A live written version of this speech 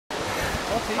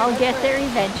I'll get there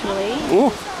eventually. Ooh.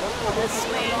 The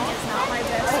swing is not my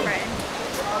best friend.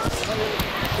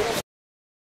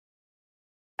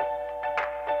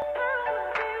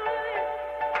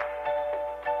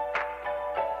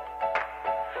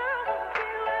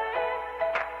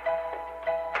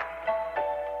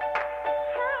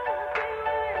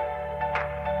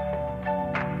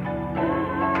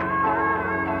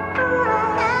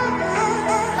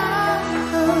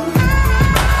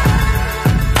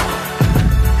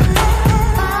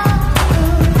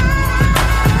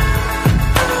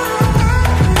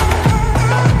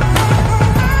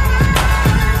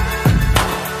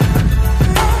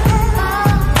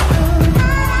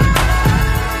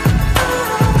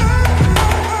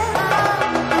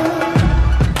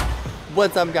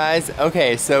 What's up, guys?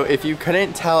 Okay, so if you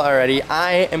couldn't tell already,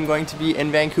 I am going to be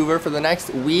in Vancouver for the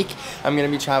next week. I'm gonna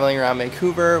be traveling around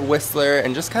Vancouver, Whistler,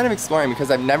 and just kind of exploring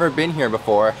because I've never been here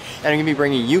before, and I'm gonna be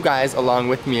bringing you guys along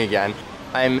with me again.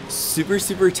 I'm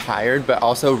super tired, but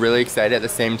also really excited at the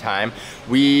same time.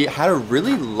 We had a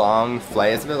really long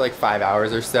flight. It's about like 5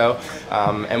 hours or so,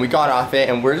 and we got off it,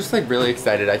 and we're just like really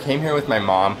excited. I came here with my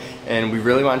mom, and we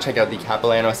really want to check out the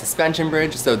Capilano suspension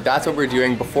bridge, so that's what we're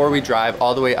doing before we drive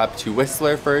all the way up to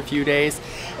Whistler for a few days.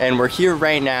 And we're here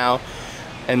right now,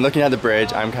 and looking at the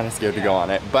bridge, I'm kind of scared to go on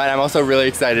it, but I'm also really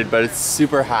excited, but it's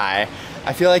super high.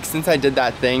 I feel like since I did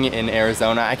that thing in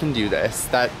Arizona, I can do this.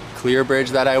 That clear bridge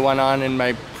that I went on in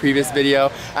my previous video.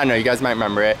 I don't know, you guys might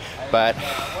remember it, but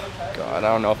God, I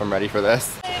don't know if I'm ready for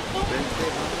this.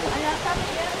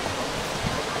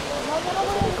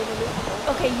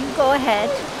 Okay, you go ahead.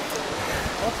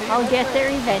 I'll get there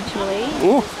eventually.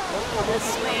 Ooh. The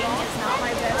swing is not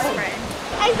my best friend.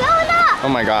 Oh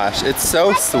my gosh, it's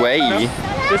so swayy.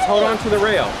 Just hold on to the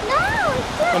rail.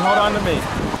 No, And hold on to me.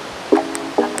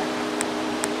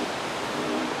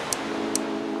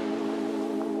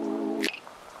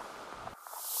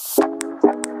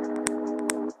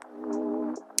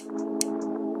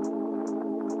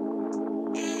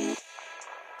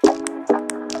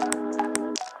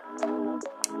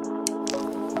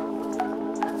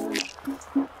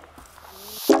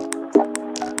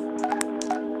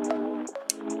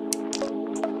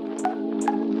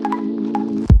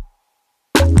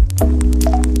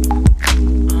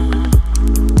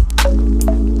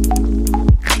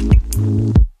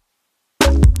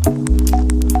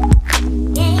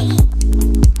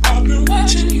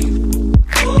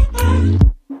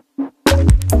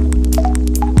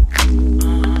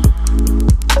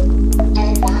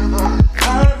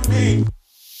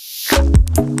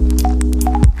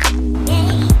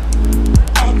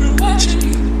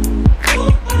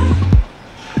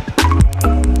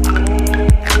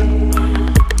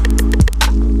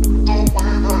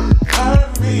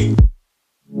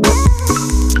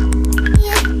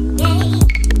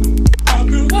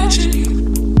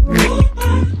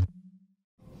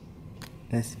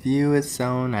 This view is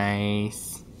so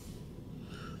nice.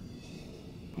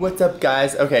 What's up,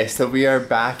 guys? Okay, so we are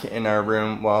back in our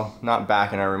room. Well, not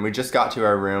back in our room. We just got to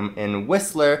our room in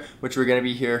Whistler, which we're gonna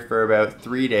be here for about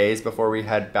 3 days before we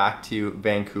head back to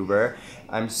Vancouver.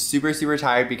 I'm super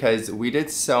tired because we did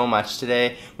so much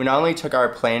today. We not only took our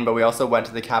plane, but we also went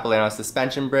to the Capilano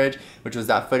suspension bridge, which was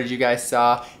that footage you guys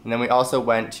saw, and then we also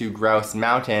went to Grouse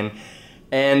Mountain.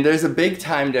 And there's a big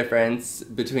time difference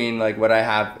between like what I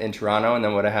have in Toronto and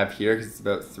then what I have here, because it's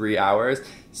about 3 hours.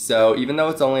 So even though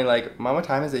it's only like, Mom, what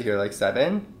time is it here? Like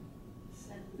 7?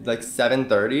 Like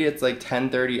 7:30, it's like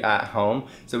 10:30 at home.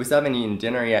 So we still haven't eaten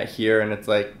dinner yet here, and it's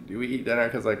like, do we eat dinner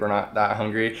because like we're not that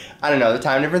hungry? I don't know, the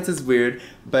time difference is weird.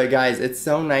 But guys, it's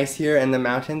so nice here, and the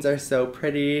mountains are so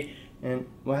pretty. And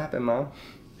what happened, Mom?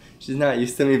 She's not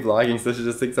used to me vlogging, so she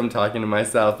just thinks I'm talking to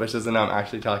myself, but she doesn't know I'm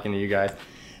actually talking to you guys.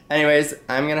 Anyways,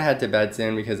 I'm gonna head to bed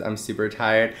soon because I'm super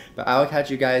tired, but I will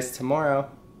catch you guys tomorrow.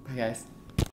 Bye, guys.